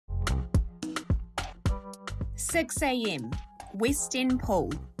6 a.m, West End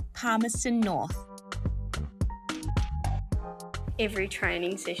Pool, Palmerston North. Every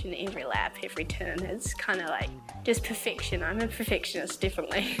training session, every lap, every turn is kind of like just perfection. I'm a perfectionist,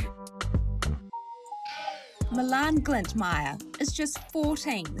 definitely. Milan Glintmeyer is just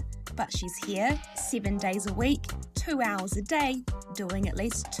 14, but she's here 7 days a week, 2 hours a day, doing at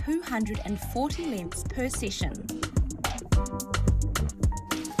least 240 lengths per session.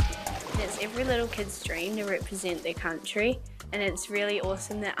 It's every little kid's dream to represent their country, and it's really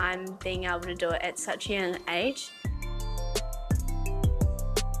awesome that I'm being able to do it at such a young age.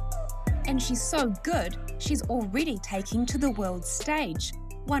 And she's so good, she's already taking to the world stage.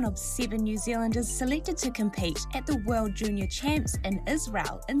 One of 7 New Zealanders selected to compete at the World Junior Champs in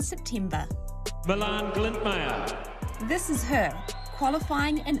Israel in September. Milan Glintmeyer. This is her,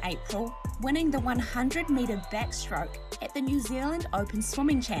 qualifying in April, winning the 100-metre backstroke at the New Zealand Open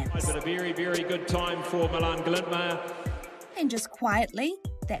Swimming Champs. But a very, very good time for Milan Glintmeyer. And just quietly,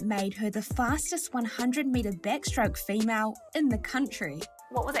 that made her the fastest 100-metre backstroke female in the country.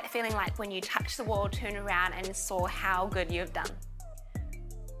 What was that feeling like when you touched the wall, turned around and saw how good you've done?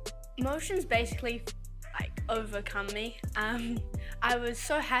 Emotions basically overcome me. I was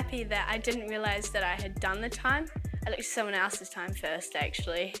so happy that I didn't realise that I had done the time. I looked at someone else's time first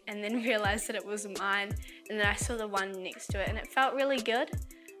actually, and then realised that it wasn't mine, and then I saw the one next to it and it felt really good.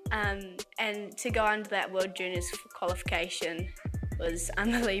 And to go on to that World Juniors qualification was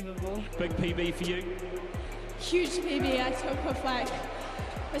unbelievable. Big PB for you. Huge PB. I took off like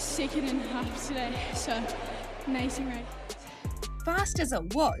a second and a half today, so amazing race. Fast as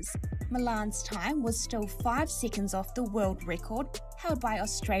it was, Milan's time was still 5 seconds off the world record held by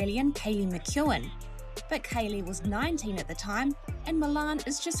Australian Kaylee McEwen. But Kaylee was 19 at the time and Milan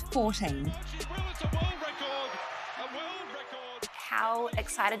is just 14. How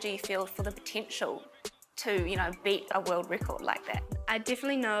excited do you feel for the potential to, beat a world record like that? I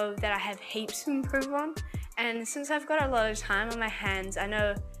definitely know that I have heaps to improve on, and since I've got a lot of time on my hands, I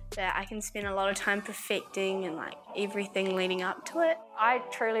know that I can spend a lot of time perfecting and everything leading up to it. I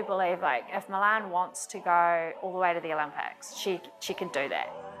truly believe if Milan wants to go all the way to the Olympics, she can do that.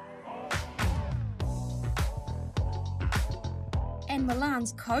 And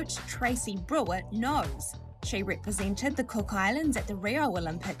Milan's coach, Tracy Brewer, knows. She represented the Cook Islands at the Rio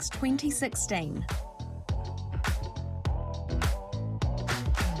Olympics 2016.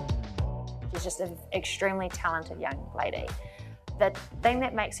 She's just an extremely talented young lady. The thing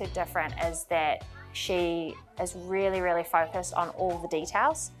that makes her different is that she is really, really focused on all the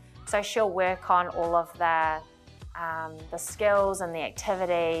details. So she'll work on all of the skills and the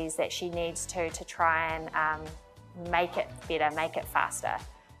activities that she needs to try and make it better, make it faster.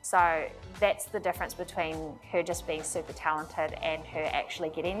 So that's the difference between her just being super talented and her actually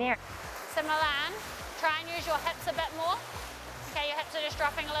getting there. So Milan, try and use your hips a bit more. Okay, your hips are just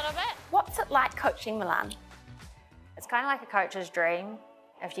dropping a little bit. What's it like coaching Milan? It's kind of like a coach's dream.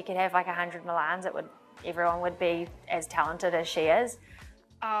 If you could have 100 Milans, everyone would be as talented as she is.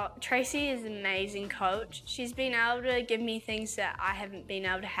 Tracy is an amazing coach. She's been able to give me things that I haven't been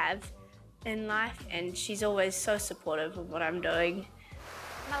able to have in life, and she's always so supportive of what I'm doing.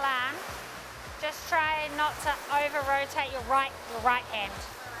 Milan, just try not to over-rotate your right hand.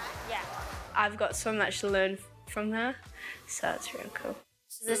 Yeah. I've got so much to learn from her, so it's real cool.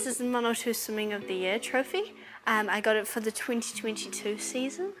 This is the Mono 2 Swimming of the Year trophy. I got it for the 2022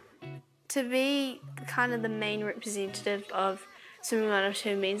 season. To be kind of the main representative of Swimming Mono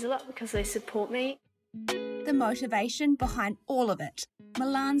 2 means a lot because they support me. The motivation behind all of it,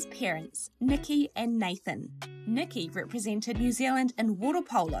 Milan's parents, Nikki and Nathan. Nikki represented New Zealand in water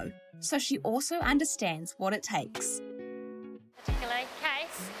polo, so she also understands what it takes. Particularly,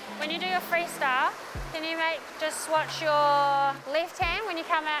 Case, when you do your freestyle, can you just swatch your left hand when you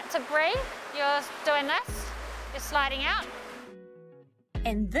come out to breathe? You're doing this, you're sliding out.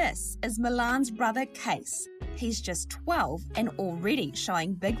 And this is Milan's brother Case. He's just 12 and already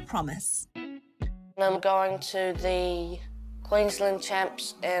showing big promise. I'm going to the Queensland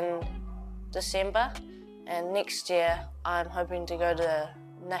Champs in December, and next year I'm hoping to go to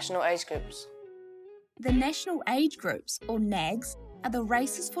national age groups. The national age groups, or NAGs, are the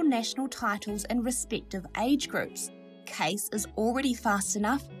races for national titles in respective age groups. Case is already fast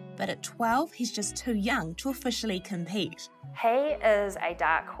enough, but at 12 he's just too young to officially compete. He is a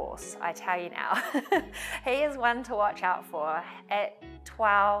dark horse, I tell you now. He is one to watch out for. At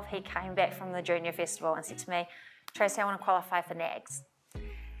 12, he came back from the junior festival and said to me, Tracy, I want to qualify for NAGs.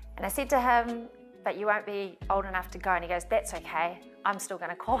 And I said to him, but you won't be old enough to go. And he goes, that's okay, I'm still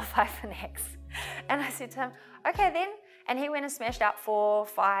going to qualify for NAGs. And I said to him, okay then. And he went and smashed out 4,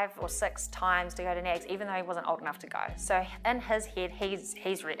 5 or 6 times to go to nags, even though he wasn't old enough to go. So in his head,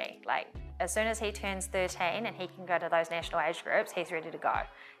 he's ready. Like, as soon as he turns 13 and he can go to those national age groups, he's ready to go.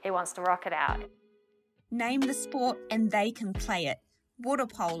 He wants to rock it out. Name the sport and they can play it. Water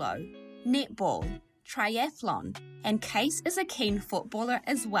polo, netball, triathlon, and Case is a keen footballer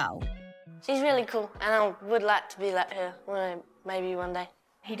as well. She's really cool, and I would like to be like her maybe one day.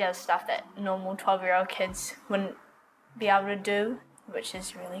 He does stuff that normal 12-year-old kids wouldn't be able to do, which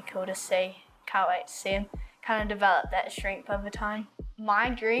is really cool to see. Can't wait to see him kind of develop that strength over time. My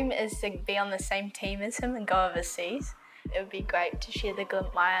dream is to be on the same team as him and go overseas. It would be great to share the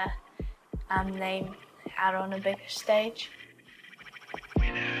Glintmeyer name out on a bigger stage.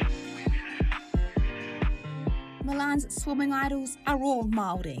 Milan's swimming idols are all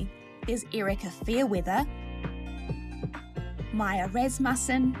Māori. There's Erica Fairweather, Maya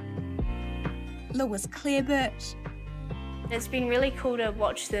Rasmussen, Lewis Clareburt. It's been really cool to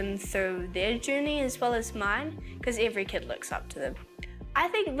watch them through their journey as well as mine, because every kid looks up to them. I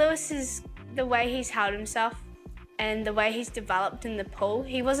think Lewis is the way he's held himself and the way he's developed in the pool.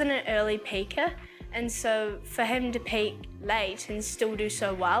 He wasn't an early peaker, and so for him to peak late and still do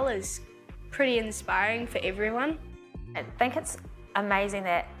so well is pretty inspiring for everyone. I think it's amazing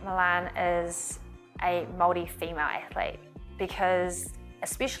that Milan is a Māori female athlete, because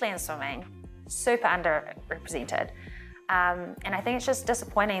especially in swimming, super underrepresented. And I think it's just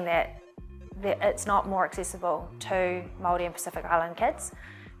disappointing that it's not more accessible to Māori and Pacific Island kids,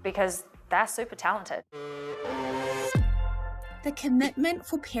 because they're super talented. The commitment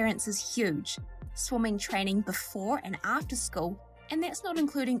for parents is huge. Swimming training before and after school, and that's not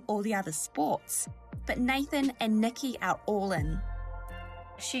including all the other sports. But Nathan and Nikki are all in.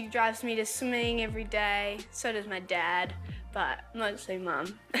 She drives me to swimming every day, so does my dad, but mostly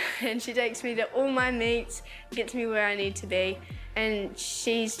Mum. And she takes me to all my meets, gets me where I need to be, and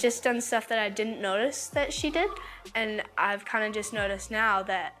she's just done stuff that I didn't notice that she did, and I've kind of just noticed now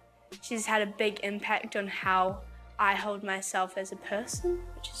that she's had a big impact on how I hold myself as a person,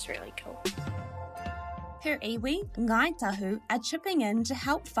 which is really cool. Her iwi, Ngāi Tahu, are chipping in to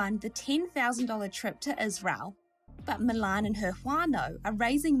help fund the $10,000 trip to Israel, but Milan and her whānau are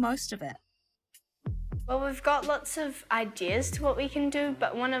raising most of it. Well, we've got lots of ideas to what we can do,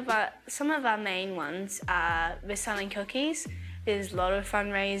 but some of our main ones are we're selling cookies, there's a lot of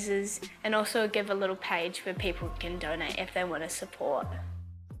fundraisers, and also give a little page where people can donate if they want to support.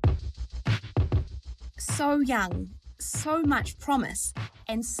 So young, so much promise,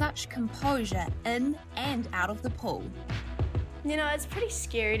 and such composure in and out of the pool. You know, it's pretty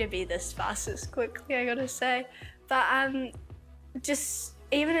scary to be this fast this quickly, I gotta say. But just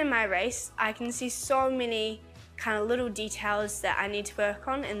even in my race, I can see so many kind of little details that I need to work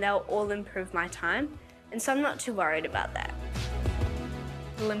on, and they'll all improve my time. And so I'm not too worried about that.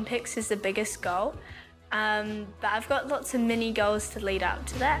 Olympics is the biggest goal, but I've got lots of mini goals to lead up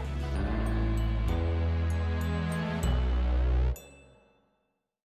to that.